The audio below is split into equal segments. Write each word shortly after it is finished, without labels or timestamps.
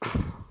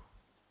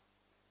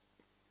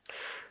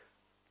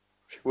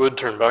would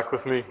turn back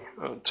with me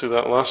to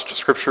that last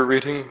scripture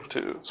reading,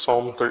 to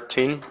Psalm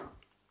 13.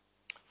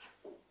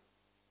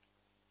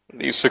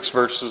 These 6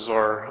 verses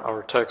are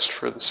our text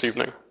for this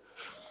evening.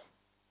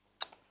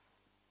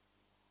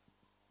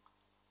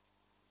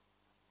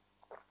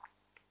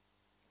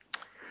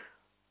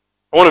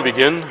 I want to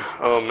begin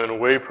in a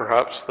way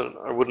perhaps that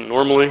I wouldn't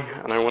normally,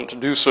 and I want to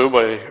do so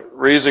by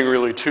raising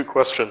really 2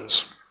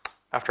 questions.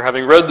 After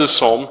having read this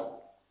psalm,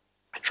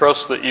 I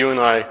trust that you and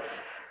I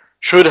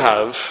should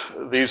have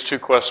these 2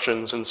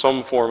 questions in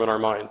some form in our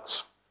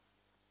minds.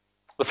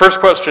 The first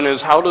question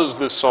is, how does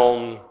this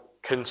psalm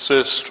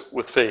consist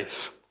with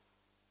faith?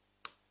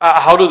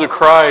 How do the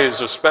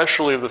cries,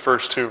 especially of the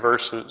first 2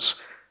 verses,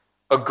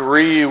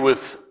 agree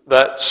with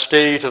that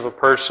state of a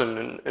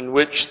person in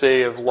which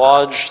they have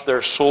lodged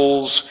their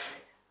souls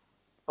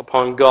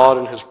upon God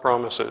and His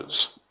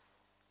promises?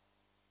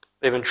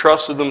 They've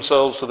entrusted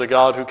themselves to the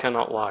God who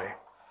cannot lie.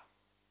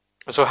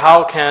 And so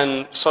how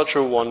can such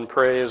a one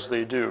pray as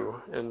they do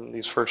in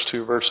these first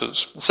 2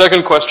 verses? The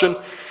second question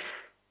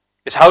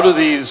is, how do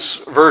these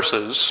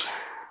verses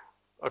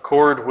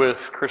accord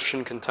with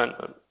Christian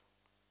contentment?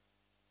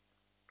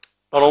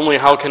 Not only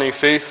how can a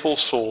faithful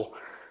soul,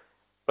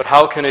 but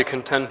how can a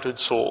contented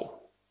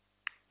soul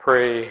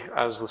pray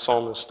as the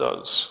psalmist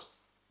does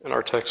in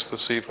our text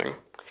this evening?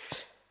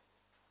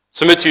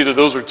 Submit to you that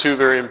those are 2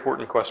 very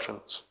important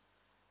questions.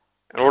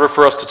 In order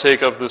for us to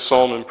take up this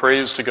psalm in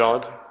praise to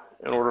God,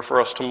 in order for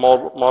us to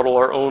model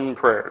our own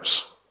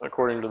prayers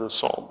according to this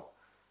psalm,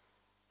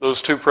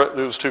 those two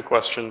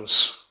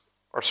questions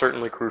are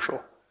certainly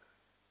crucial.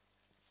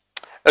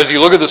 As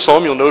you look at the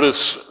psalm, you'll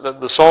notice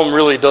that the psalm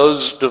really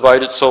does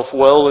divide itself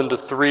well into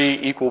 3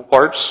 equal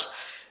parts.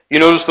 You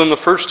notice that in the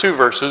first 2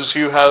 verses,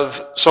 you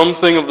have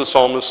something of the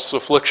psalmist's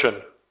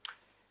affliction.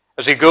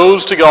 As he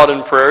goes to God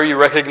in prayer, you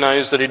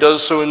recognize that he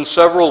does so in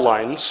several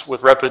lines,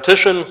 with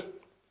repetition,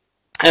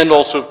 and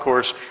also, of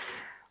course,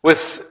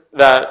 with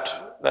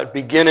that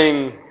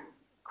beginning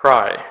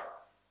cry,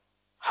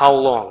 how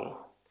long?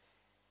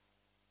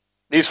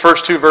 These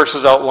first 2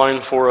 verses outline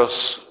for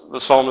us the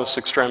psalmist's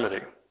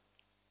extremity.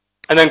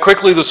 And then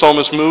quickly the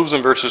psalmist moves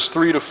in verses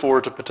 3 to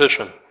 4 to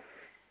petition.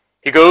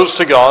 He goes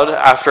to God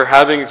after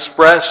having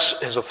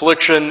expressed his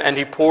affliction, and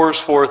he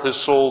pours forth his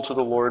soul to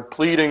the Lord,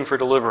 pleading for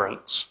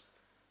deliverance.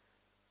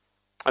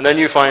 And then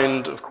you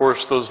find, of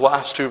course, those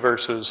last 2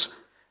 verses.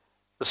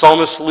 The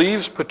psalmist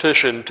leaves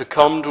petition to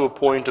come to a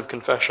point of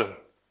confession.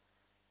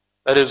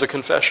 That is, a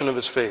confession of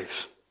his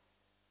faith.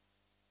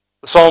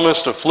 The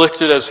psalmist,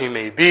 afflicted as he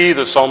may be,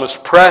 the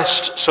psalmist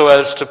pressed so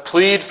as to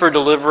plead for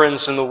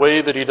deliverance in the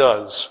way that he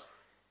does,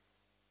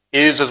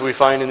 is, as we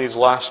find in these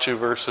last 2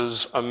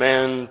 verses, a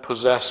man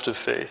possessed of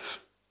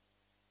faith.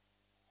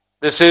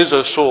 This is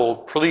a soul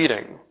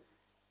pleading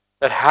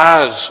that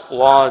has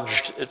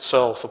lodged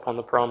itself upon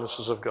the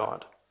promises of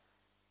God.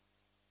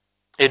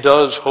 It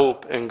does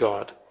hope in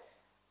God.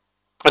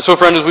 And so,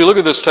 friend, as we look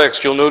at this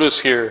text, you'll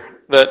notice here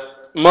that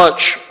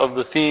much of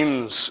the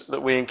themes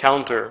that we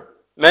encounter,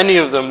 many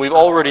of them we've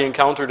already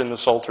encountered in the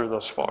Psalter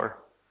thus far.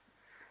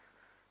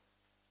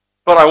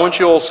 But I want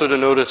you also to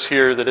notice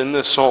here that in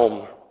this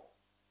psalm,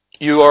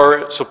 you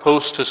are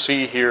supposed to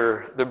see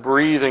here the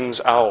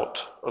breathings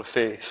out of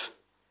faith.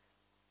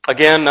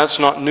 Again, that's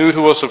not new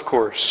to us, of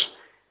course.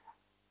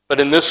 But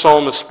in this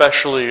psalm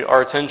especially,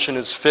 our attention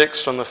is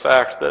fixed on the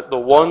fact that the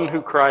one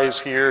who cries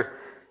here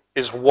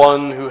is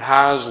one who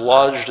has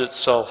lodged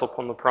itself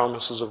upon the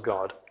promises of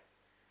God.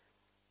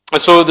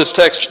 And so this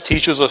text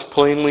teaches us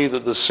plainly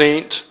that the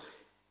saint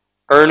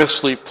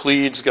earnestly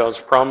pleads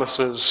God's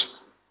promises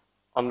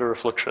under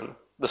affliction.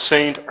 The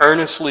saint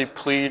earnestly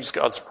pleads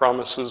God's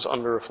promises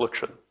under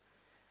affliction.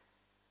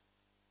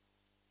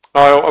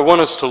 Now, I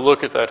want us to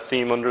look at that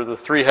theme under the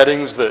 3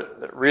 headings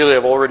that really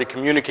I've already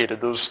communicated.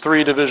 Those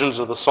 3 divisions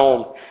of the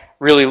psalm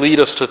really lead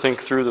us to think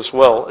through this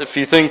well. If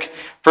you think,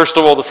 first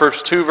of all, the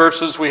first 2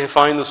 verses, we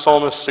find the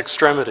psalmist's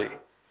extremity.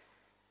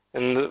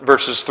 In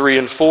verses 3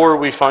 and 4,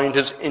 we find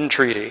his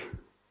entreaty.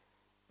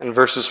 In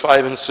verses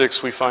 5 and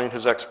 6, we find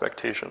his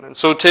expectation. And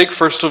so take,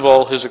 first of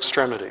all, his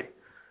extremity.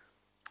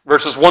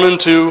 Verses 1 and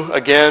 2,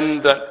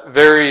 again, that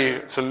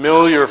very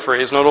familiar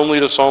phrase, not only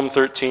to Psalm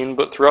 13,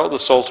 but throughout the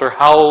Psalter,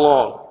 how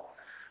long?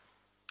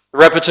 The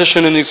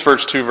repetition in these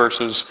first 2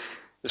 verses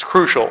is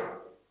crucial.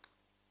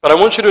 But I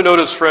want you to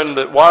notice, friend,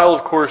 that while,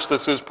 of course,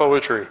 this is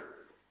poetry,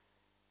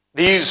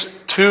 these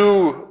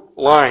 2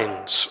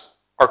 lines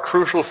are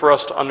crucial for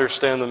us to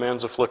understand the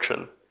man's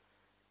affliction.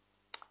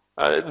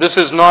 This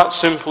is not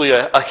simply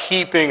a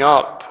heaping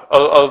up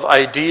of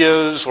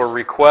ideas or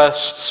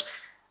requests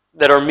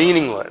that are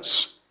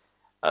meaningless.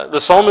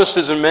 The psalmist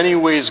is in many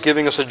ways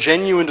giving us a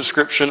genuine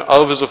description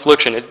of his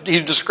affliction.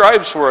 He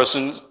describes for us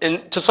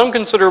in to some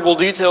considerable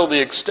detail the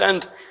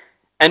extent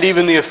and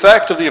even the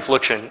effect of the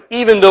affliction,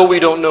 even though we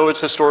don't know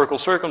its historical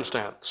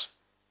circumstance.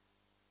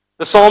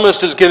 The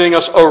psalmist is giving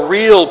us a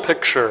real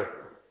picture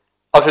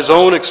of his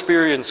own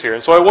experience here.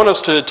 And so I want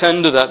us to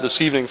attend to that this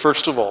evening,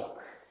 first of all.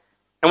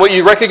 And what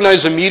you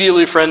recognize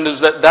immediately, friend, is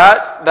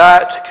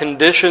that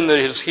condition that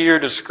is here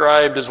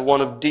described as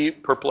one of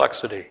deep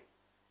perplexity.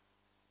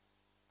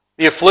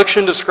 The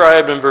affliction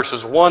described in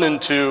verses 1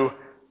 and 2,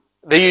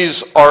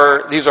 these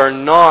are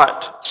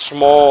not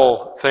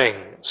small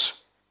things.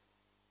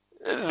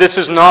 This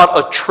is not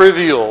a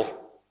trivial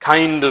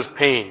kind of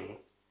pain.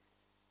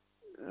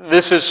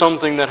 This is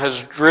something that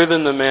has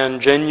driven the man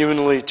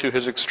genuinely to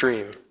his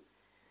extreme.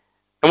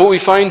 And what we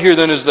find here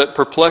then is that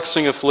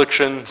perplexing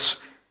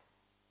afflictions,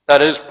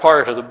 that is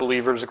part of the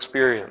believer's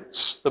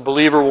experience. The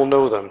believer will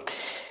know them.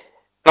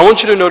 And I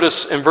want you to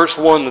notice in verse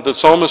 1 that the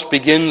psalmist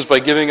begins by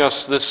giving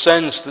us this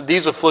sense that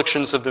these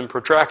afflictions have been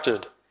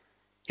protracted.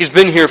 He's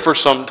been here for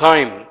some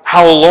time.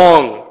 How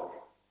long?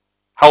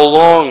 How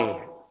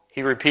long?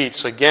 He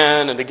repeats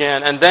again and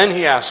again. And then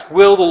he asks,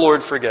 will the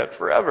Lord forget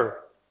forever?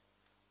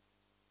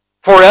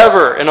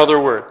 Forever, in other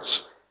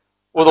words.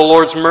 Will the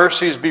Lord's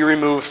mercies be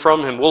removed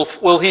from him?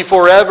 Will he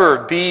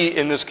forever be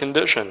in this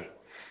condition?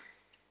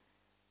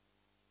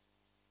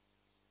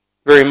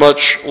 Very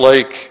much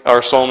like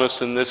our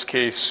psalmist in this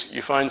case,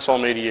 you find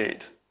Psalm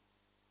 88.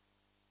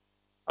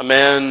 A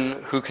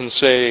man who can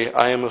say,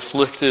 I am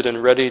afflicted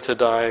and ready to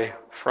die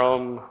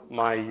from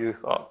my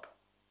youth up.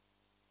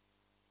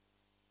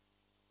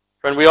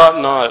 Friend, we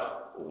ought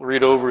not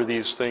read over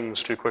these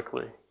things too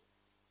quickly.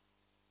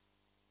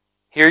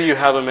 Here you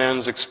have a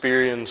man's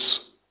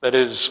experience that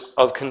is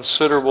of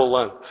considerable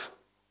length.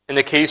 In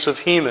the case of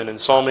Heman in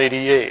Psalm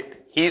 88,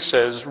 he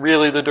says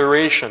really the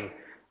duration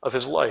of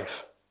his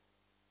life.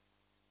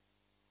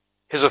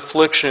 His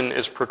affliction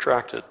is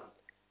protracted.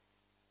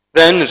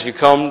 Then, as you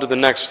come to the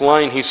next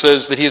line, he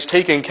says that he has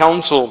taken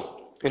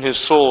counsel in his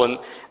soul. And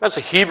that's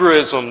a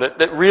Hebraism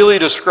that really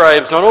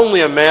describes not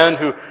only a man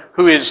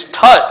who is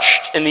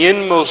touched in the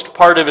inmost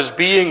part of his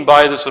being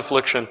by this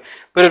affliction,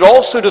 but it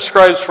also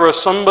describes for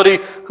us somebody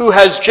who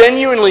has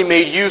genuinely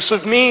made use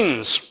of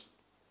means,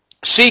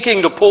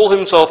 seeking to pull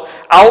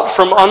himself out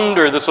from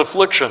under this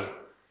affliction.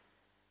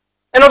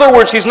 In other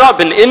words, he's not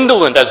been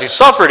indolent as he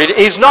suffered.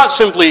 He's not,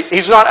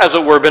 as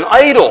it were, been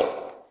idle.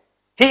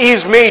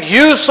 He's made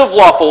use of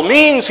lawful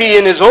means. He,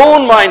 in his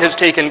own mind, has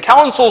taken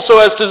counsel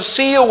so as to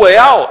see a way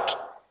out.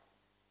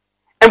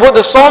 And what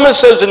the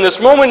psalmist says in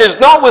this moment is,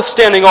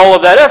 notwithstanding all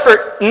of that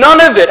effort,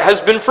 none of it has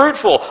been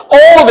fruitful.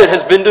 All of it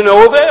has been to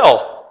no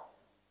avail.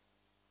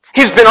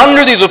 He's been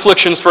under these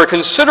afflictions for a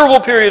considerable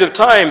period of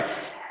time,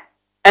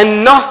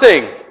 and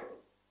nothing,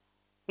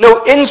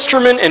 no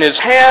instrument in his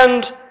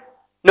hand,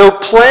 no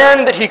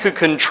plan that he could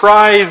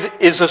contrive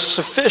is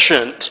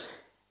sufficient,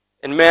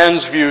 in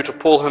man's view, to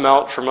pull him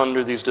out from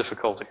under these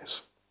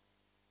difficulties.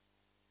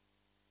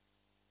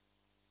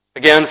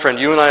 Again, friend,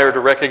 you and I are to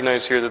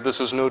recognize here that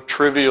this is no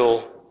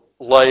trivial,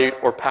 light,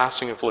 or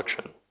passing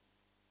affliction.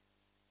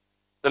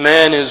 The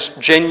man is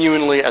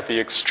genuinely at the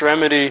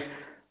extremity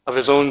of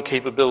his own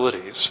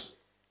capabilities.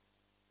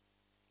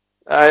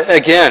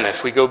 Again,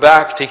 if we go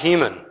back to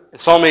Heman, in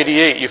Psalm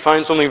 88, you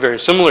find something very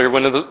similar.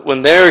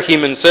 When there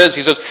Heman says,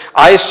 he says,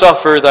 I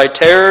suffer thy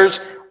terrors.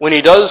 When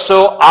he does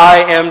so, I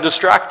am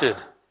distracted.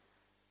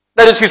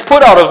 That is, he's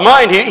put out of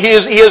mind. He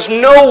is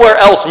nowhere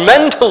else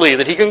mentally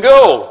that he can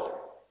go.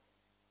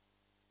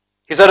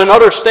 He's at an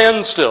utter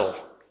standstill,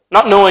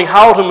 not knowing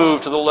how to move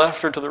to the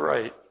left or to the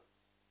right.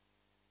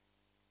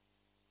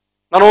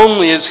 Not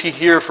only is he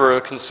here for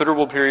a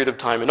considerable period of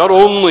time, and not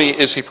only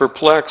is he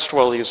perplexed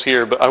while he is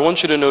here, but I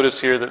want you to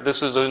notice here that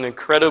this is an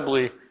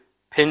incredibly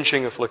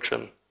pinching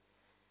affliction.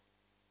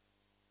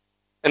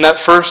 In that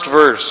first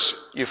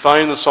verse, you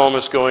find the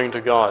psalmist going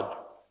to God.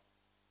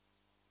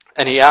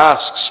 And he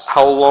asks,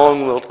 how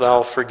long wilt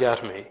thou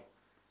forget me,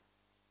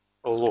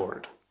 O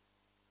Lord?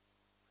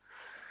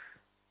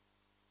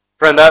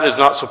 Friend, that is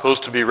not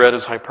supposed to be read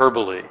as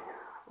hyperbole,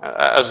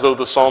 as though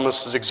the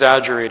psalmist is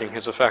exaggerating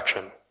his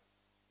affection.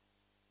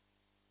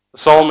 The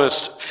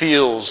psalmist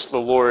feels the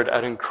Lord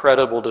at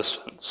incredible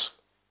distance.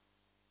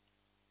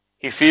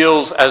 He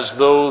feels as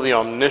though the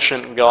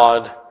omniscient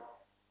God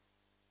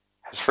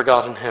has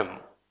forgotten him.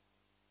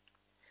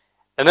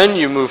 And then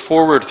you move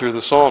forward through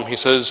the psalm. He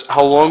says,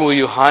 how long will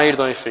you hide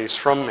thy face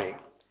from me?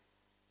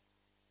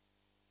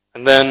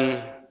 And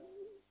then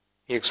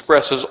he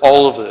expresses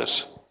all of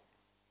this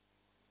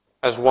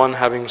as one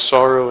having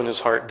sorrow in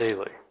his heart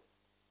daily.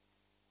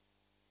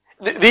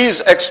 These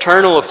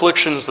external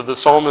afflictions that the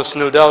psalmist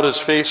no doubt is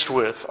faced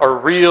with are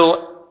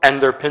real and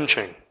they're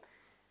pinching.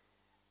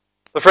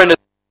 But friend, in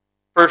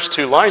the first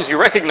two lines, you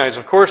recognize,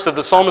 of course, that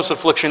the psalmist's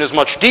affliction is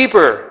much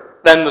deeper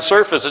than the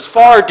surface. It's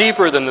far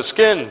deeper than the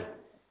skin.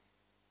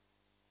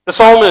 The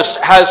psalmist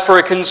has, for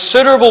a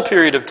considerable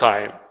period of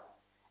time,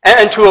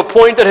 and to a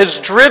point that has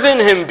driven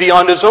him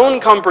beyond his own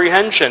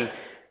comprehension,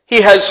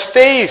 he has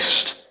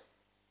faced,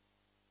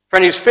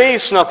 friend, he's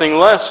faced nothing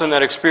less than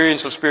that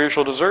experience of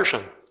spiritual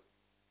desertion.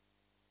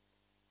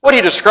 What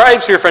he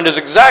describes here, friend, is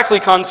exactly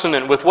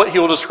consonant with what he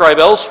will describe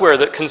elsewhere,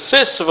 that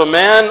consists of a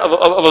man,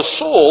 of a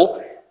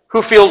soul,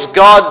 who feels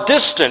God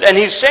distant. And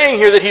he's saying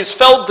here that he's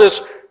felt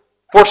this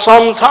for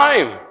some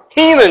time.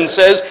 Heman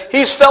says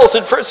he's felt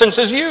it since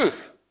his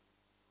youth.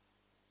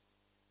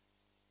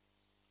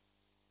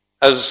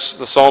 As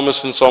the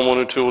psalmist in Psalm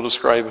 102 will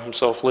describe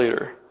himself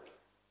later.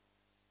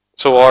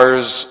 So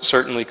ours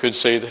certainly could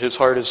say that his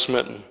heart is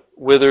smitten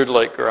withered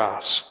like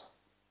grass.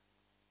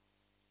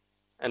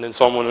 And in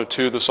Psalm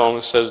 102, the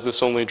psalmist says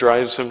this only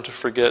drives him to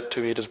forget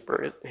to eat his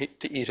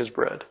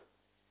bread.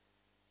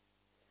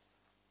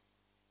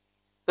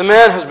 The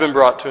man has been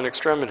brought to an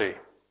extremity.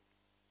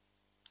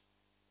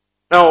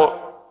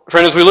 Now,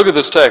 friend, as we look at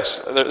this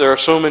text, there are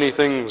so many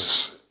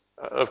things,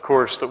 of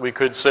course, that we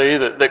could say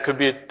that could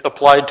be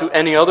applied to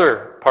any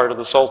other part of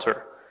the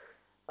Psalter.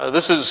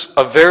 This is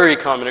a very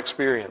common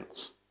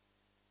experience.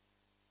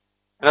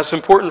 And that's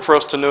important for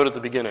us to note at the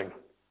beginning.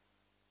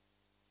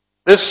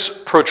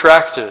 This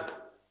protracted,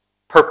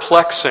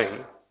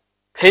 perplexing,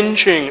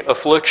 pinching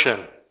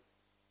affliction.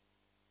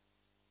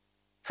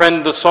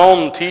 Friend, the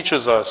psalm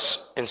teaches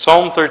us in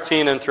Psalm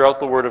 13 and throughout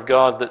the Word of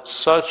God that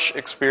such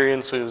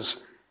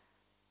experiences,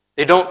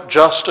 they don't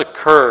just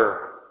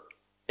occur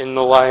in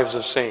the lives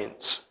of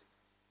saints.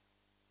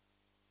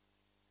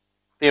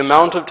 The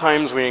amount of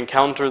times we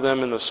encounter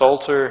them in the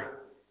Psalter,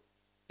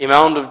 the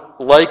amount of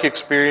like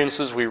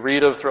experiences we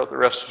read of throughout the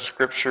rest of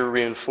Scripture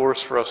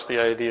reinforce for us the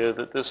idea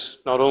that this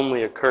not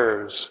only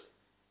occurs,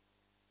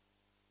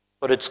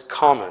 but it's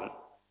common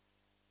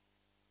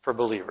for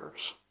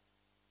believers.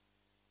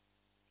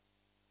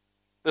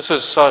 This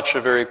is such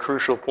a very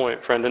crucial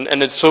point, friend,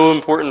 and it's so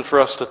important for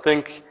us to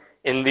think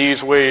in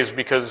these ways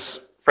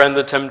because, friend,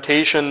 the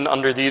temptation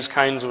under these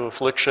kinds of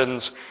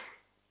afflictions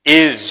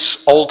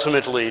is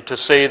ultimately to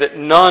say that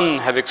none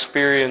have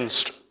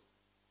experienced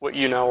what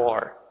you now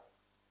are.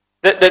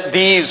 That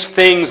these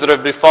things that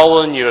have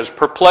befallen you, as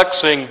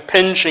perplexing,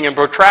 pinching, and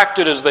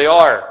protracted as they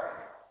are,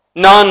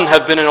 none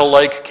have been in a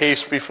like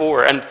case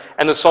before. And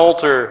the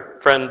Psalter,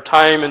 friend,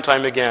 time and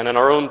time again, and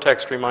our own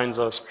text reminds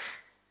us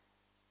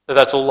that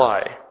that's a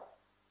lie.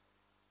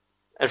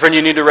 And friend,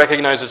 you need to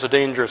recognize it's a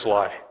dangerous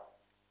lie.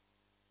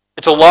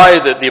 It's a lie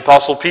that the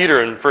Apostle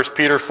Peter in 1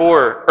 Peter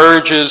 4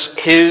 urges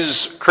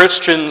his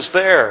Christians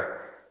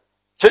there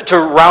to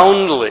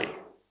roundly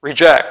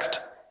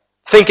reject.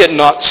 Think it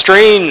not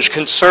strange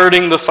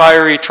concerning the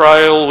fiery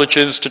trial which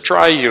is to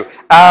try you,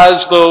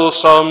 as though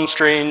some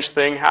strange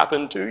thing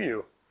happened to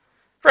you.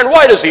 Friend,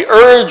 why does he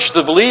urge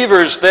the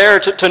believers there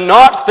to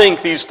not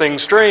think these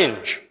things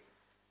strange?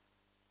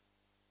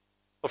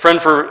 Well,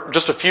 friend, for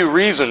just a few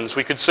reasons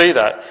we could say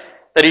that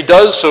he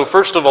does so,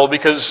 first of all,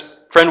 because,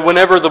 friend,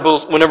 whenever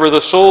the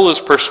soul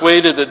is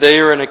persuaded that they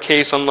are in a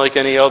case unlike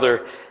any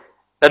other,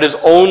 that is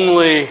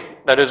only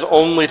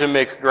to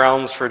make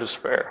grounds for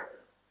despair.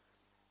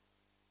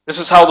 This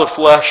is how the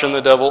flesh and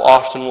the devil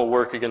often will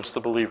work against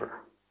the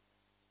believer.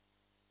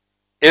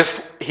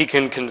 If he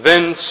can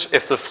convince,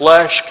 if the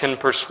flesh can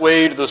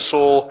persuade the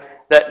soul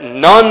that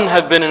none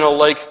have been in a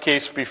like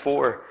case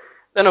before,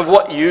 then of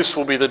what use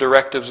will be the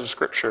directives of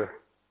Scripture?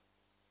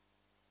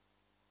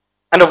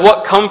 And of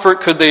what comfort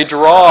could they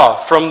draw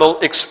from the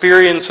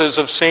experiences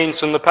of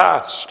saints in the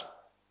past?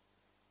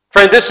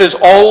 Friend, this is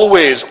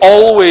always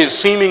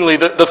seemingly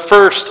the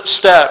first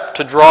step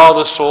to draw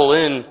the soul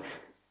in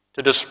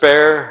to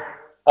despair,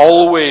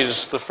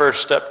 always the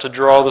first step to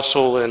draw the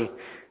soul in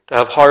to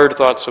have hard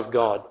thoughts of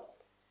God.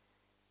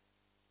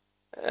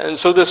 And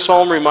so this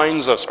psalm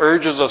reminds us,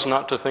 urges us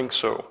not to think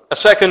so. A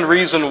second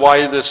reason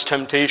why this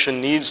temptation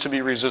needs to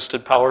be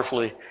resisted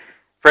powerfully,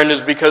 friend,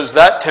 is because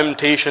that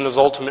temptation is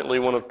ultimately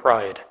one of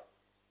pride.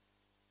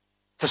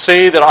 To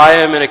say that I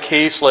am in a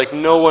case like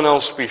no one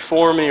else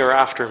before me or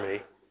after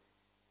me,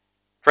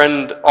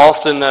 friend,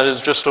 often that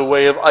is just a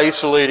way of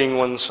isolating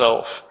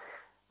oneself,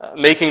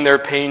 making their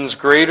pains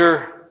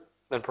greater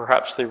than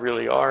perhaps they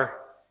really are,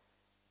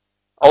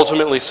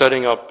 ultimately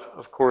setting up,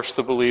 of course,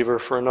 the believer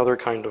for another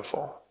kind of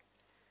fall.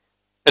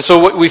 And so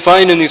what we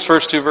find in these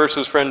first two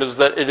verses, friend, is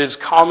that it is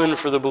common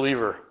for the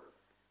believer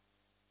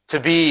to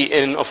be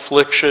in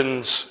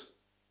afflictions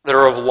that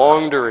are of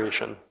long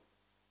duration,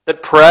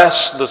 that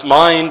press the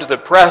mind,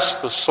 that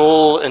press the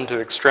soul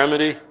into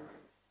extremity.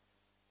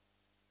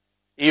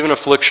 Even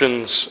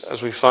afflictions,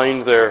 as we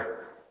find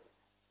there,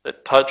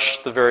 that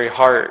touch the very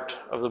heart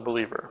of the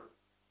believer.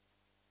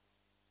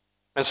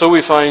 And so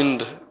we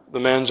find the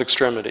man's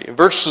extremity. In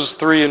verses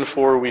 3 and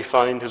 4, we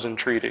find his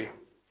entreaty,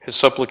 his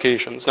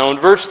supplications. Now in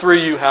verse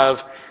 3, you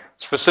have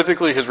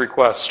specifically his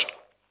request.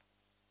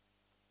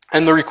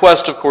 And the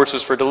request, of course,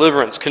 is for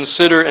deliverance.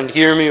 Consider and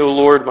hear me, O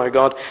Lord my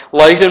God.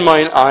 Lighten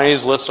mine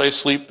eyes, lest I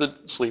sleep the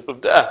sleep of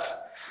death.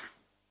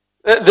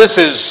 This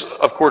is,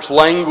 of course,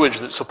 language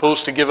that's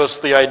supposed to give us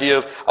the idea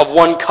of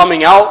one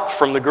coming out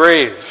from the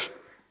grave,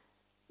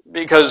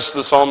 because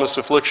the psalmist's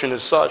affliction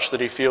is such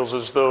that he feels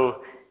as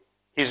though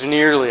he's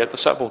nearly at the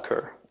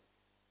sepulcher,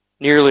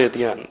 nearly at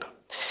the end.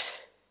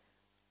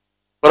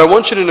 But I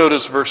want you to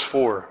notice verse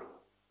 4.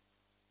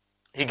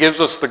 He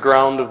gives us the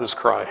ground of this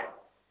cry.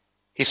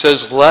 He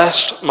says,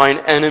 lest mine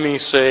enemy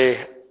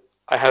say,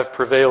 I have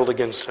prevailed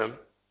against him.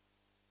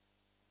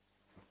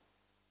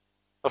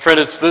 Well, friend,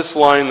 it's this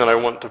line that I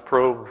want to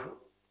probe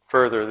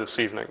further this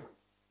evening.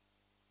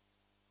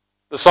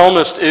 The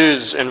psalmist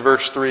is, in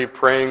verse 3,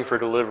 praying for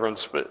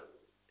deliverance, but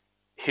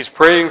he's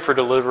praying for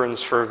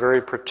deliverance for a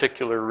very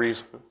particular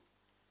reason.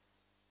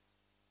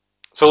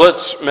 So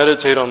let's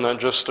meditate on that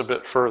just a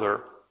bit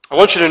further. I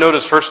want you to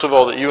notice, first of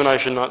all, that you and I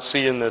should not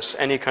see in this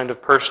any kind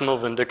of personal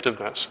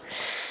vindictiveness.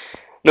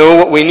 No,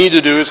 what we need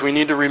to do is we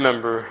need to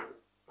remember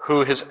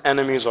who his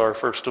enemies are,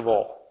 first of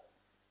all.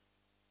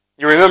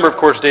 You remember, of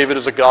course, David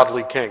is a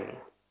godly king.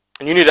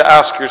 And you need to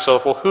ask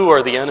yourself, well, who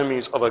are the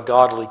enemies of a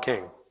godly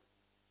king?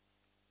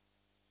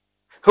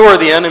 Who are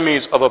the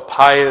enemies of a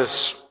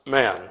pious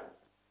man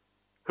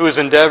who is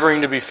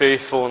endeavoring to be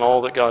faithful in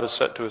all that God has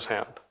set to his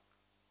hand?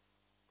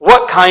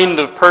 What kind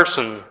of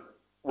person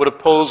would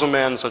oppose a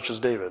man such as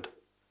David?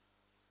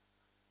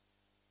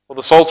 Well,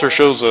 the Psalter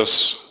shows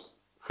us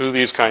who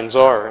these kinds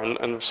are.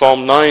 And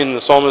Psalm 9,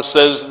 the psalmist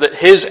says that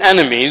his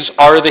enemies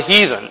are the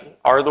heathen,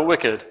 are the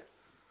wicked.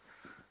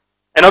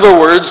 In other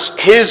words,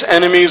 his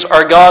enemies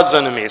are God's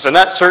enemies. And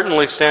that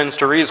certainly stands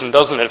to reason,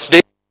 doesn't it? If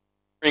David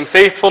is bringing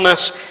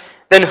faithfulness,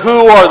 then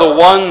who are the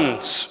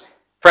ones,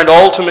 friend,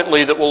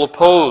 ultimately that will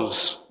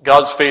oppose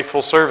God's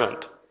faithful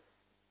servant,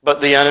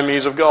 but the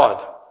enemies of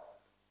God?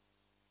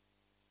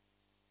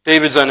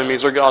 David's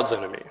enemies are God's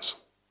enemies.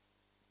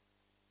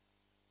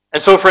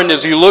 And so, friend,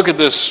 as you look at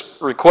this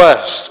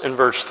request in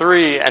verse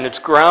 3 and its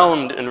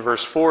ground in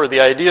verse 4,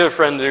 the idea,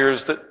 friend, here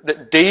is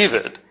that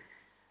David,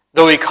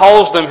 though he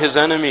calls them his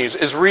enemies,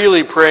 is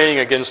really praying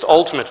against,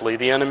 ultimately,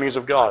 the enemies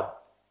of God.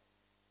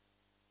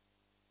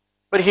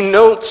 But he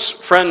notes,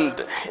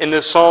 friend, in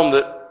this psalm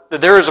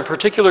that there is a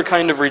particular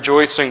kind of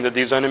rejoicing that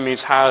these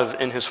enemies have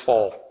in his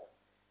fall.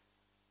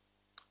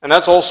 And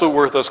that's also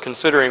worth us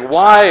considering.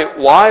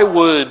 Why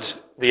would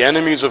the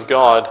enemies of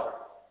God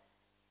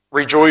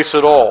rejoice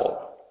at all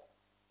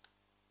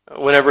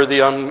when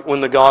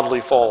the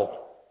godly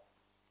fall,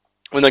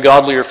 when the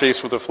godly are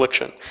faced with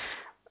affliction?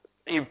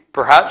 You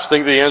perhaps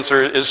think the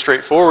answer is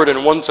straightforward, and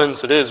in one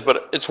sense it is,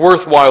 but it's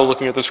worthwhile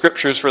looking at the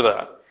scriptures for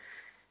that.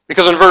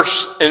 Because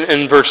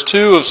in verse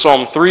 2 of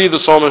Psalm 3, the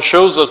psalmist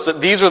shows us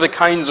that these are the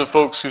kinds of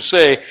folks who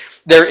say,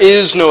 there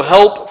is no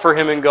help for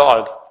him in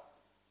God.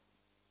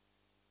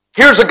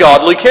 Here's a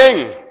godly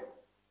king,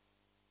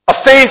 a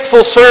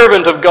faithful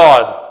servant of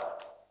God.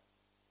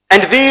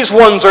 And these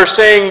ones are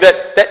saying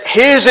that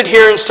his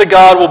adherence to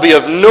God will be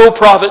of no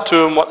profit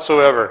to him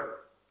whatsoever.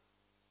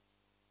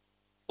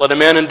 Let a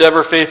man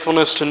endeavor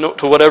faithfulness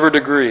to whatever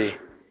degree,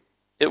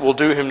 it will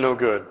do him no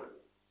good.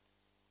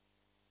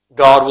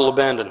 God will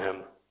abandon him.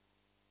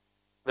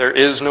 There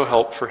is no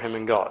help for him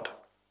in God.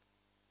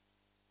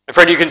 And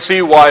friend, you can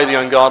see why the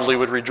ungodly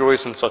would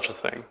rejoice in such a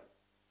thing.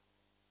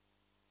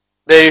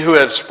 They who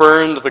have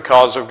spurned the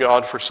cause of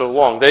God for so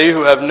long. They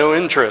who have no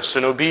interest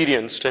in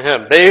obedience to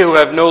him. They who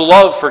have no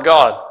love for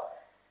God.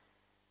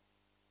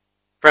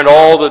 Friend,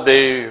 all that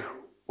they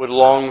would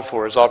long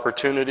for is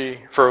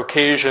opportunity, for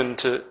occasion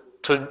to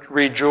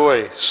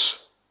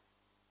rejoice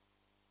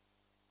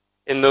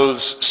in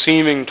those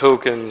seeming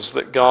tokens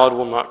that God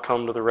will not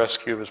come to the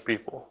rescue of his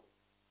people.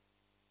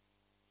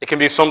 It can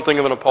be something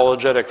of an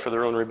apologetic for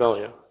their own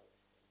rebellion.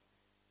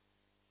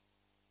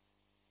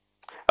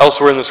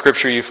 Elsewhere in the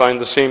scripture you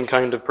find the same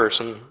kind of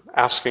person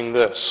asking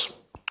this: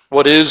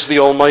 what is the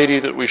Almighty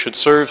that we should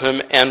serve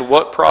him, and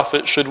what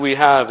profit should we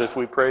have if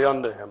we pray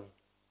unto him?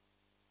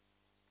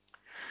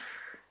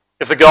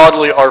 If the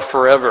godly are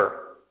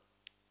forever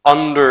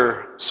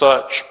under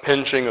such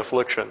pinching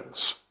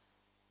afflictions,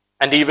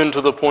 and even to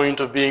the point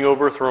of being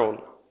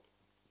overthrown,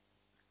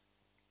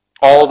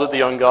 all that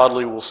the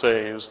ungodly will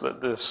say is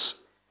that this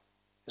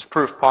is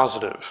proof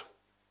positive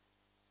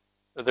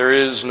that there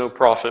is no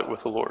profit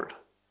with the Lord.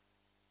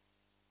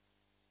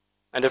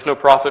 And if no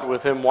profit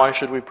with him, why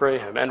should we pray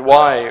him? And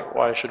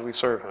why should we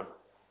serve him?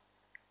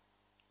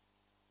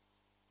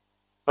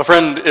 Now,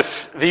 friend,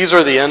 if these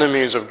are the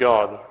enemies of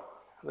God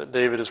that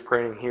David is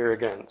praying here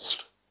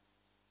against,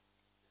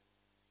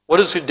 what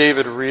is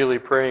David really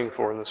praying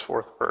for in this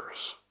fourth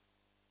verse?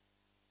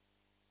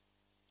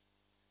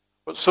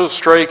 What's so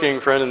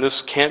striking, friend, and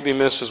this can't be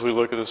missed as we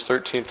look at this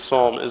 13th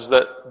psalm, is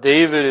that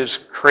David is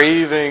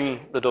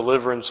craving the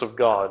deliverance of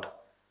God,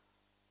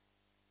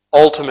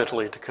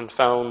 ultimately to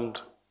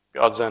confound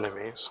God's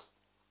enemies,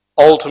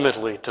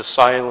 ultimately to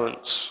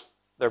silence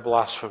their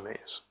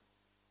blasphemies,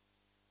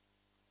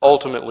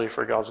 ultimately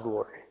for God's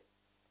glory.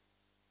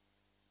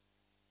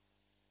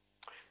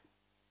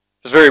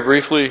 Just very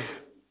briefly,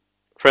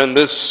 friend,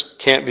 this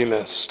can't be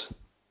missed.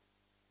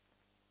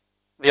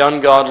 The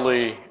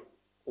ungodly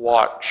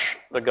watch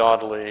the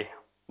godly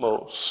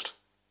most,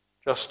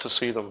 just to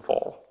see them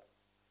fall.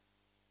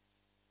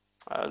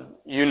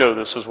 You know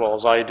this as well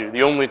as I do.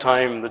 The only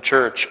time the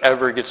church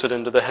ever gets it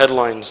into the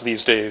headlines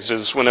these days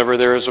is whenever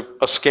there is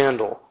a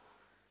scandal,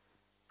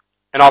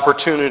 an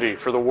opportunity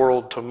for the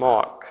world to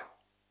mock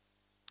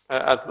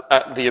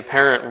at the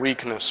apparent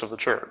weakness of the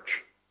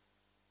church.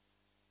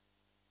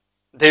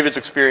 David's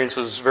experience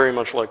is very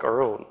much like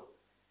our own.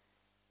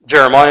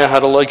 Jeremiah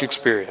had a like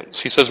experience.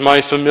 He says,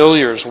 my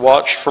familiars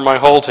watch for my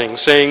halting,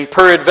 saying,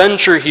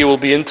 peradventure he will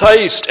be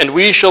enticed, and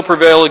we shall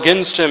prevail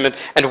against him,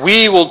 and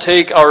we will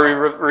take our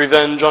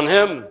revenge on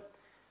him.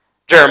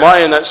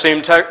 Jeremiah in that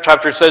same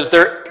chapter says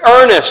they're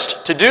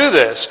earnest to do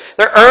this.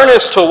 They're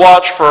earnest to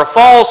watch for a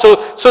fall so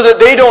that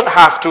they don't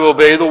have to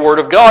obey the word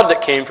of God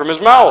that came from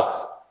his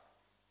mouth.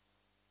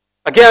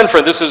 Again,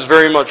 friend, this is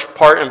very much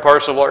part and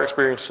parcel of our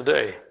experience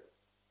today.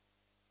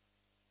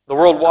 The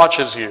world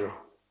watches you.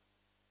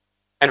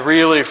 And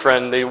really,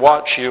 friend, they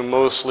watch you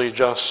mostly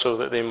just so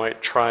that they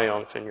might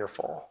triumph in your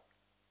fall.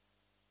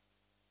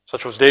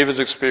 Such was David's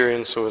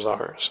experience, so is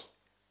ours.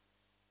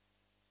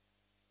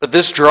 But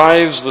this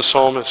drives the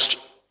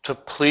psalmist to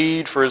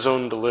plead for his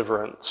own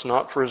deliverance,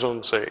 not for his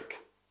own sake.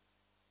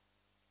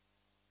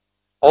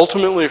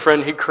 Ultimately,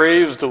 friend, he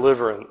craves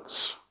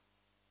deliverance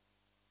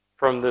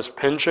from this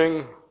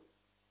pinching,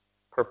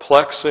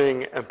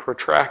 perplexing, and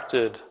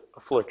protracted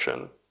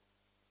affliction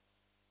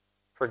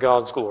for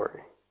God's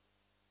glory.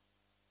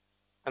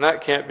 And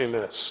that can't be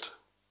missed.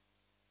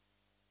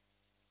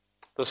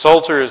 The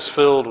Psalter is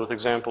filled with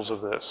examples of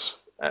this.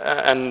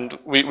 And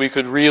we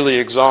could really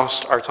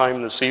exhaust our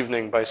time this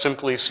evening by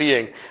simply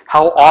seeing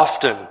how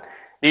often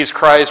these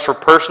cries for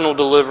personal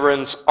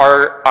deliverance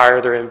are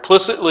either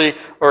implicitly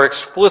or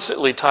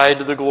explicitly tied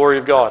to the glory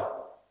of God.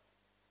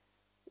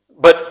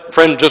 But,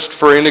 friend, just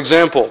for an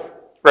example,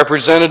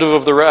 representative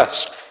of the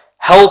rest,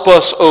 help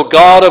us, O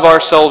God of our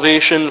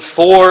salvation,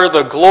 for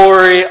the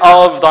glory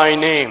of thy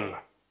name.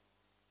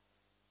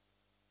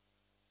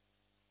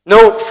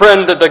 Note,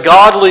 friend, that the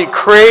godly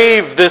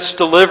crave this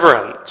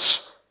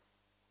deliverance,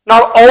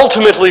 not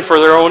ultimately for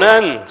their own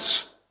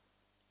ends.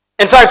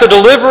 In fact, the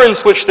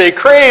deliverance which they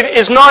crave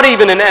is not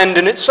even an end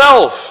in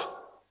itself.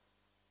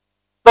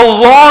 The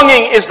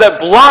longing is that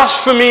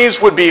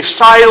blasphemies would be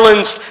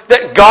silenced,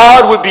 that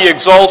God would be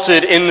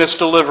exalted in this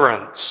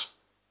deliverance.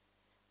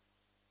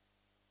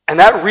 And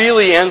that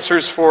really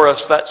answers for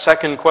us that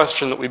second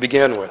question that we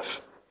began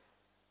with.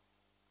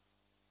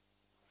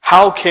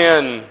 How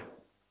can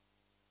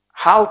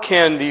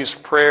these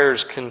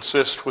prayers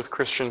consist with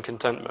Christian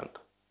contentment?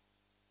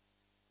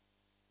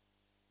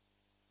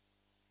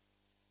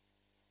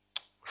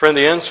 Friend,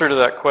 the answer to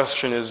that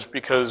question is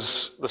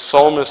because the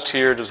psalmist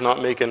here does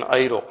not make an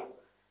idol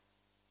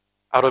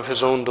out of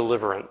his own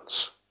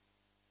deliverance.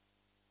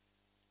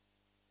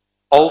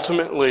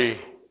 Ultimately,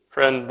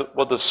 friend,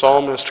 what the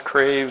psalmist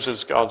craves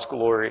is God's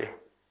glory,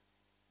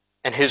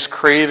 and his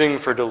craving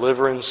for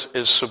deliverance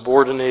is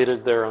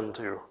subordinated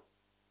thereunto.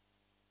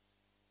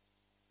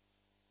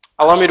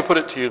 Allow me to put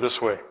it to you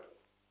this way.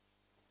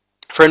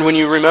 Friend, when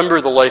you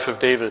remember the life of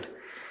David,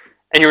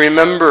 and you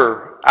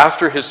remember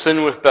after his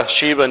sin with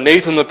Bathsheba,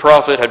 Nathan the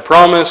prophet had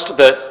promised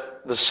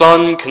that the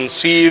son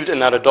conceived in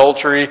that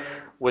adultery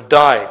would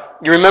die.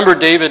 You remember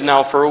David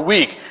now for a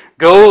week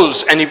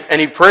goes and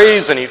he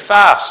prays and he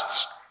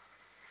fasts.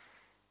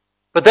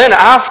 But then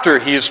after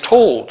he is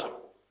told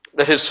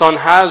that his son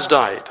has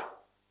died,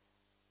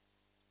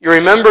 you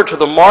remember to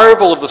the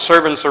marvel of the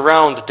servants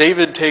around,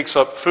 David takes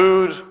up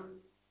food,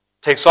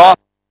 takes off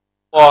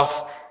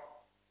cloth,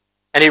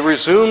 and he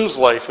resumes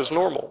life as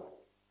normal.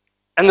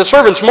 And the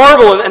servants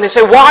marvel and they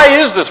say, why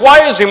is this?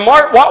 Why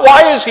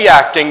is he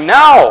acting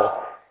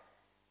now?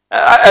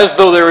 As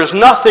though there is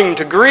nothing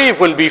to grieve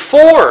when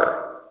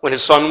before, when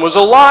his son was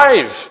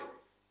alive,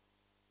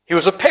 he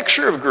was a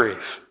picture of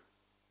grief.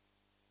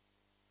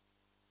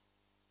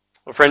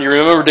 Well, friend, you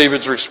remember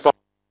David's response.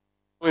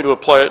 I'm going to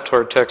apply it to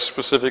our text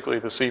specifically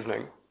this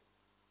evening.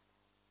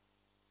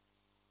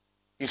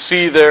 You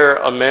see there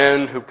a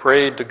man who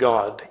prayed to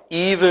God,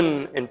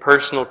 even in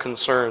personal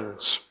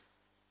concerns,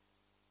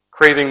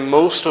 craving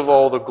most of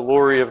all the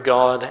glory of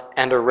God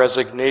and a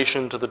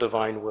resignation to the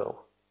divine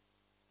will.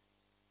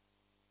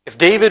 If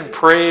David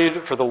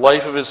prayed for the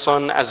life of his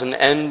son as an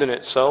end in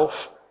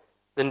itself,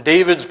 then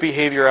David's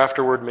behavior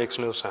afterward makes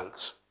no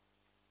sense.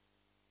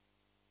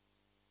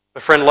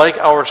 But friend, like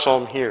our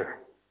psalm here,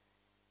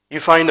 you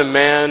find a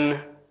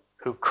man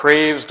who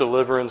craves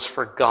deliverance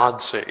for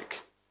God's sake.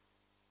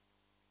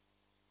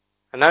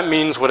 And that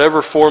means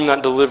whatever form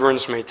that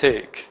deliverance may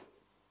take,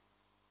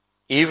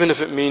 even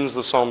if it means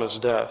the psalmist's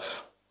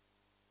death,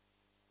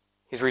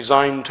 he's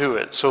resigned to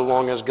it so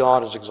long as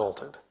God is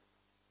exalted.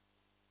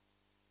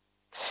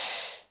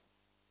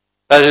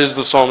 That is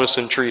the psalmist's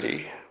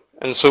entreaty.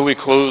 And so we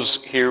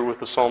close here with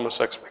the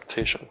psalmist's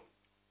expectation.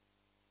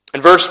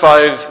 In verse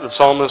 5, the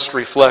psalmist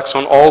reflects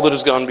on all that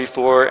has gone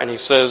before, and he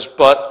says,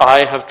 "But I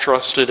have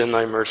trusted in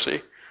thy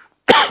mercy."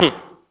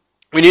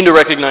 We need to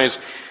recognize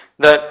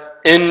that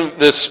in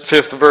this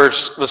fifth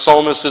verse, the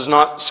psalmist is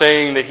not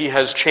saying that he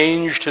has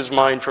changed his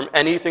mind from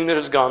anything that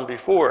has gone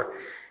before.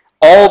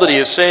 All that he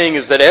is saying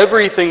is that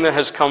everything that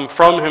has come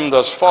from him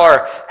thus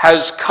far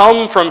has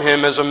come from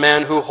him as a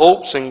man who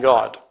hopes in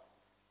God.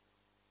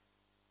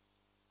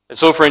 And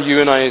so, friend, you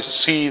and I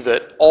see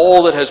that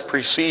all that has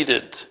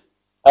preceded,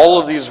 all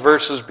of these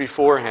verses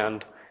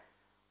beforehand,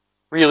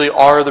 really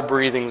are the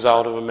breathings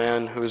out of a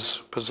man who is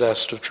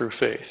possessed of true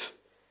faith.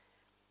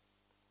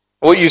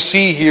 What you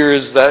see here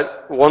is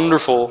that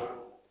wonderful,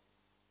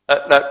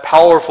 that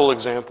powerful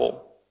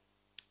example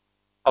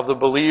of the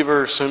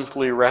believer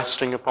simply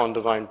resting upon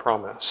divine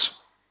promise.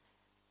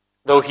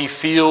 Though he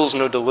feels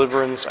no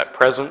deliverance at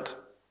present,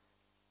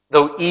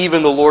 though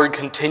even the Lord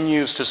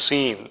continues to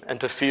seem and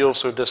to feel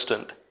so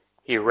distant,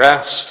 he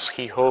rests,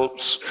 he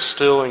hopes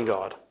still in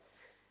God.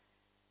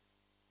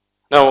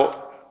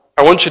 Now,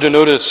 I want you to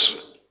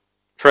notice,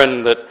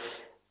 friend, that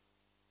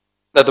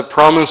that the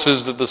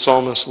promises that the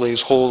psalmist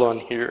lays hold on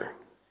here,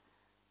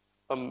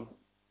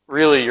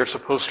 really you're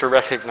supposed to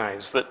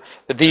recognize that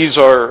these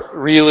are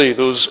really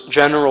those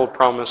general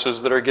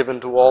promises that are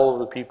given to all of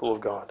the people of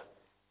God.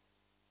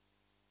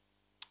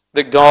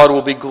 That God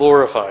will be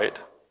glorified,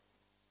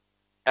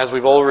 as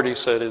we've already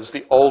said, is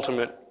the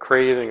ultimate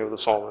craving of the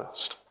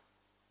psalmist.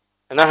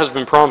 And that has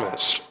been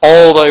promised.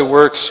 All thy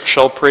works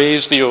shall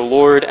praise thee, O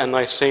Lord, and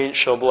thy saints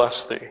shall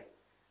bless thee.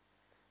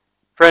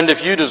 Friend,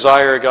 if you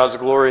desire God's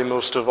glory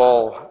most of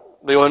all,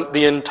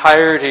 the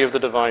entirety of the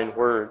divine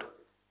word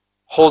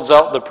holds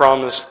out the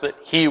promise that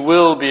he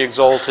will be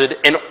exalted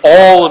in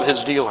all of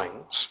his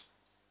dealings.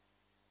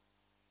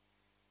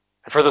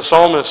 And for the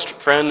psalmist,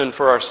 friend, and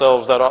for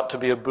ourselves, that ought to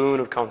be a boon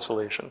of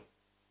consolation.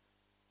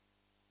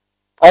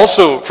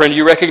 Also, friend,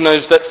 you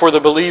recognize that for the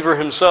believer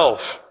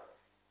himself,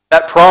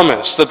 that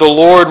promise that the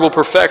Lord will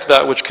perfect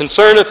that which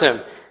concerneth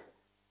him,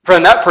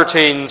 friend, that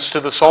pertains to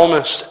the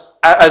psalmist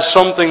as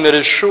something that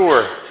is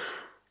sure,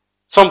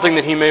 something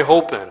that he may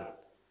hope in.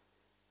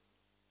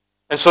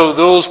 And so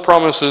those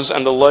promises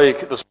and the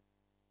like, the psalmist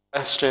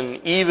rests in,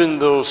 even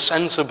though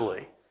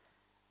sensibly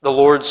the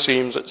Lord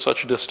seems at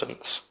such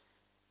distance.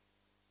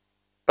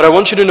 But I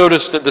want you to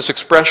notice that this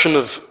expression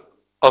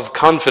of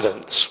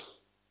confidence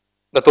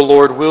that the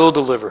Lord will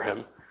deliver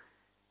him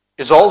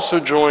is also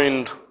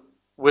joined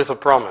with a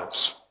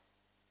promise.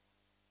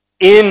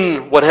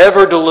 In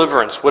whatever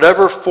deliverance,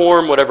 whatever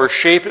form, whatever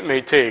shape it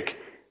may take,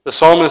 the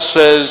psalmist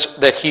says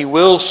that he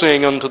will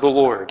sing unto the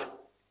Lord.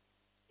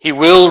 He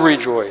will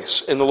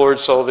rejoice in the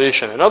Lord's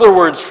salvation. In other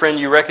words, friend,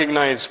 you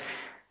recognize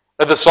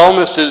that the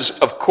psalmist is,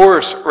 of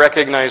course,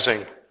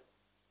 recognizing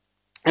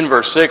in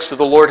verse 6 that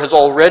the Lord has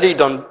already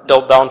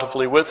dealt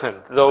bountifully with him,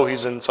 though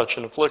he's in such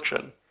an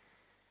affliction.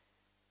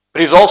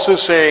 But he's also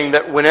saying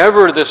that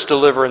whenever this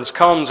deliverance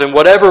comes, in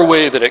whatever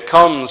way that it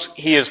comes,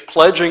 he is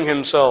pledging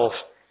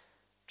himself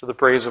to the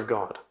praise of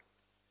God.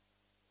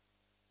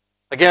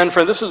 Again,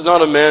 friend, this is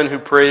not a man who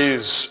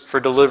prays for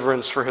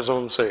deliverance for his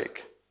own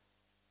sake.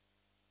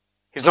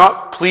 He's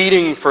not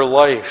pleading for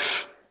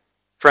life,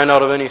 friend,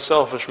 out of any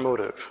selfish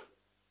motive.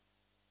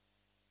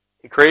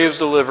 He craves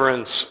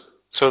deliverance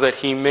so that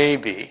he may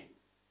be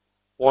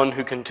one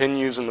who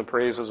continues in the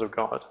praises of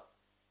God.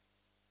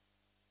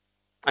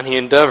 And he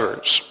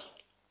endeavors,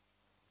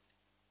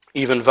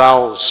 even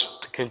vows,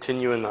 to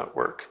continue in that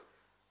work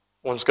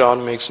once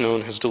God makes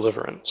known his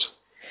deliverance.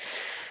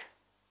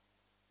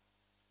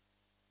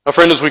 Now,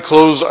 friend, as we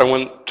close, I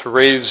want to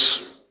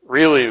raise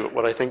really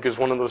what I think is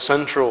one of the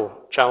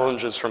central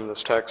challenges from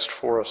this text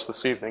for us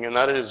this evening, and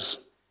that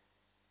is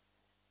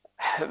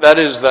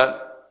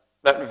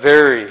that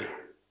very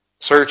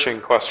searching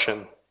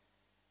question: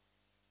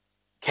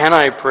 can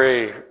I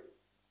pray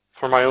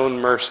for my own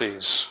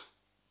mercies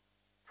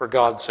for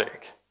God's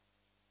sake?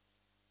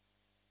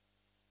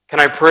 Can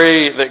I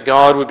pray that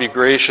God would be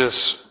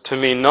gracious to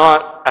me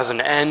not as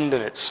an end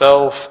in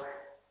itself,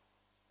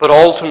 but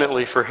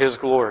ultimately for his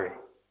glory?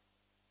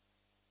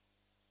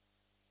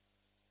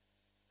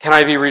 Can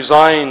I be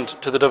resigned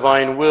to the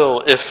divine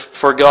will if,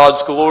 for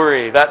God's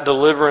glory, that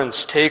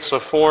deliverance takes a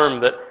form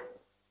that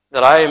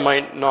I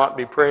might not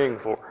be praying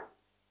for?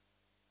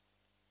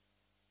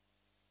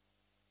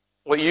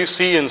 What you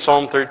see in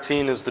Psalm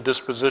 13 is the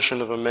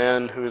disposition of a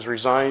man who is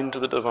resigned to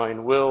the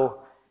divine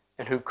will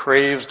and who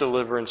craves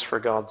deliverance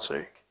for God's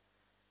sake.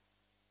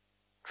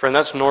 Friend,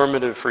 that's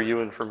normative for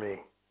you and for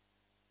me.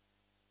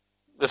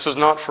 This is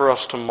not for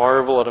us to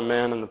marvel at a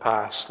man in the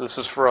past. This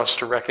is for us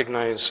to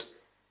recognize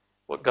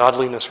what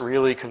godliness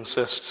really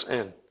consists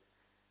in,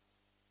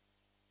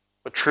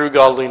 what true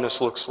godliness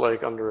looks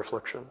like under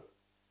affliction.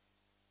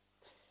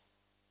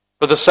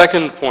 But the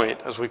second point,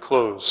 as we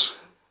close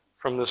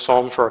from this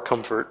psalm for our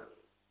comfort,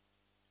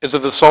 is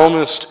that the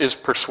psalmist is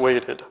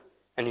persuaded,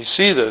 and you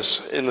see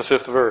this in the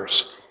 5th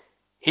verse.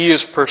 He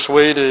is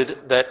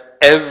persuaded that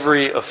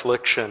every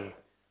affliction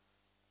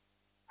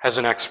has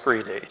an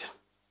expiry date.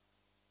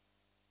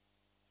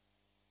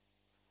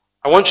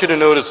 I want you to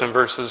notice in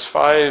verses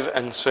 5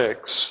 and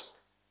 6,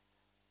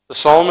 the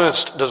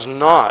psalmist does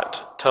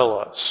not tell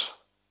us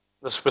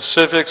the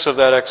specifics of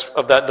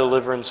that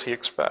deliverance he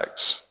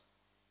expects.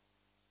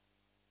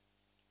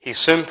 He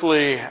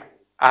simply,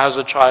 as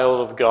a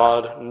child of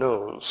God,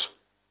 knows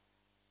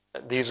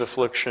that these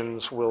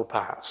afflictions will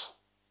pass.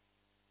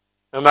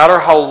 No matter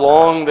how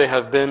long they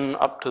have been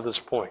up to this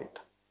point,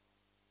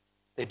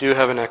 they do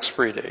have an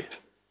expiry date.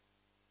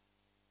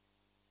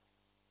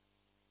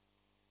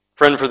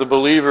 Friend, for the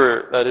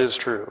believer, that is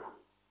true.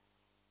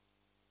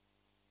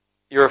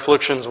 Your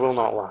afflictions will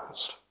not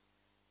last.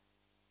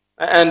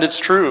 And it's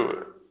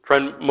true,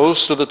 friend,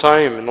 most of the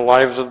time in the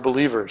lives of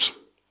believers.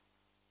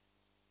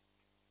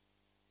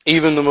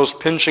 Even the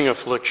most pinching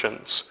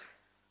afflictions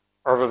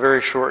are of a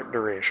very short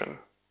duration.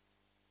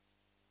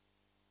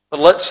 But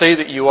let's say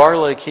that you are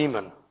like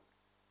Heman,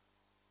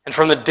 and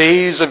from the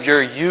days of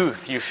your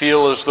youth you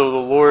feel as though the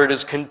Lord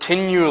is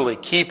continually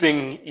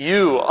keeping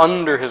you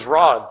under his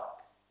rod.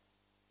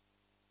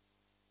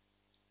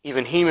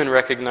 Even Heman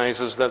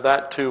recognizes that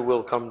that too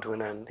will come to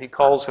an end. He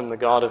calls him the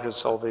God of his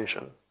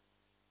salvation.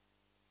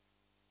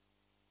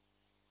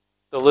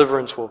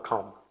 deliverance will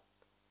come.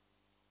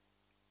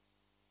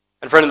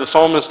 And friend, the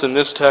psalmist in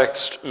this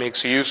text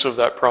makes use of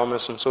that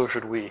promise, and so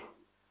should we.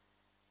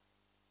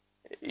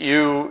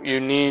 You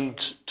need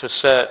to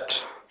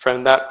set,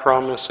 friend, that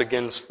promise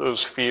against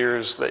those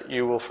fears that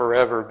you will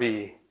forever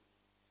be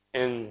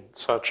in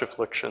such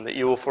affliction, that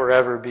you will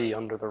forever be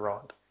under the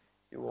rod.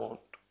 You won't.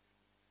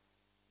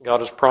 God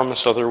has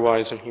promised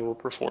otherwise, and he will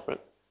perform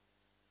it.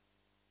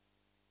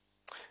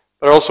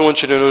 But I also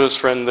want you to notice,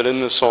 friend, that in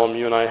this psalm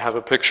you and I have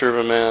a picture of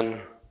a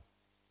man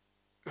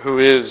who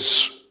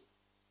is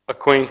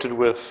acquainted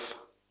with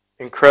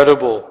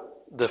incredible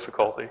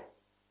difficulty.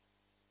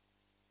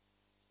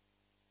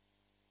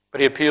 But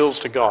he appeals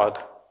to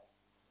God,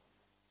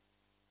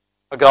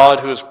 a God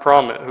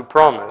who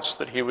promised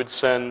that he would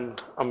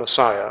send a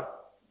Messiah,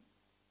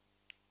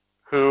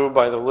 who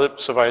by the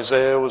lips of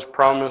Isaiah was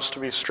promised to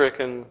be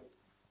stricken,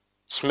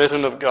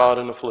 smitten of God,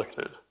 and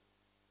afflicted.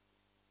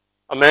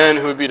 A man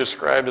who would be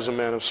described as a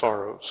man of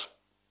sorrows,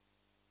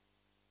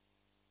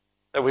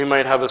 that we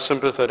might have a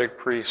sympathetic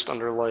priest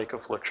under like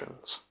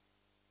afflictions.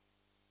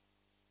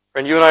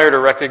 Friend, you and I are to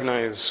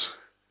recognize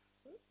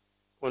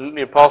when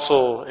the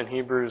apostle in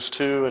Hebrews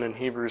 2 and in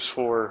Hebrews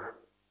 4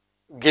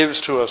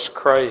 gives to us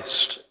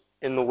Christ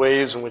in the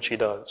ways in which he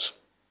does,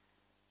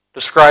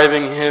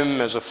 describing him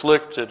as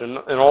afflicted in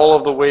all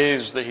of the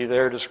ways that he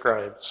there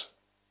describes,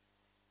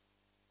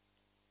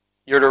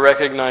 you're to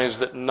recognize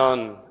that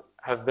none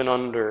have been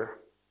under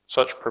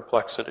such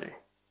perplexity.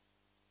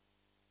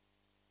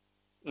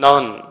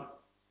 None,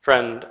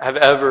 friend, have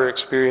ever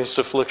experienced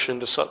affliction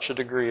to such a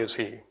degree as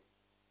he.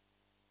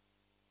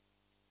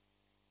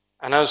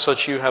 And as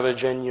such, you have a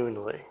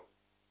genuinely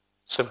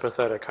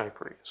sympathetic high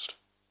priest.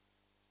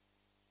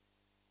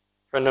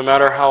 Friend, no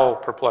matter how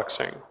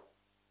perplexing,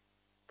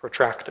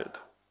 protracted,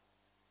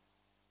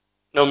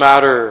 no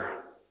matter,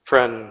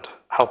 friend,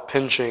 how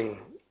pinching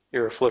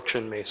your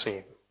affliction may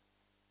seem,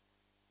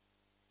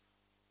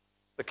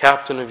 the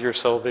captain of your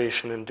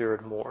salvation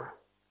endured more,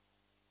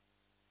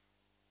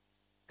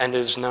 and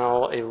is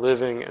now a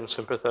living and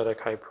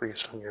sympathetic high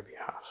priest on your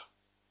behalf.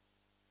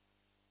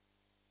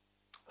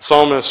 The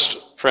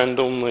psalmist, friend,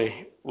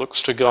 only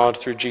looks to God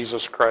through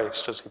Jesus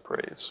Christ as he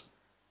prays.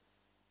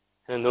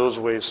 And in those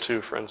ways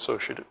too, friend, so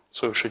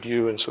should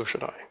you and so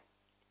should I.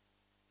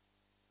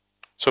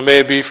 So may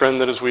it be,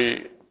 friend, that as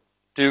we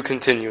do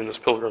continue in this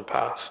pilgrim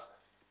path,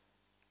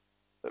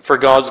 that for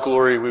God's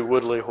glory we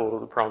would lay hold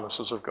of the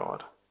promises of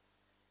God.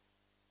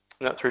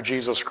 And that through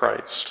Jesus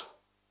Christ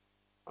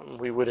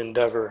we would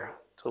endeavor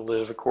to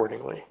live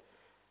accordingly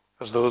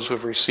as those who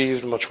have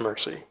received much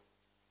mercy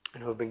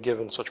and who have been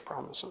given such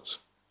promises.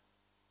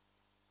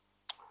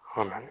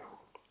 Amen.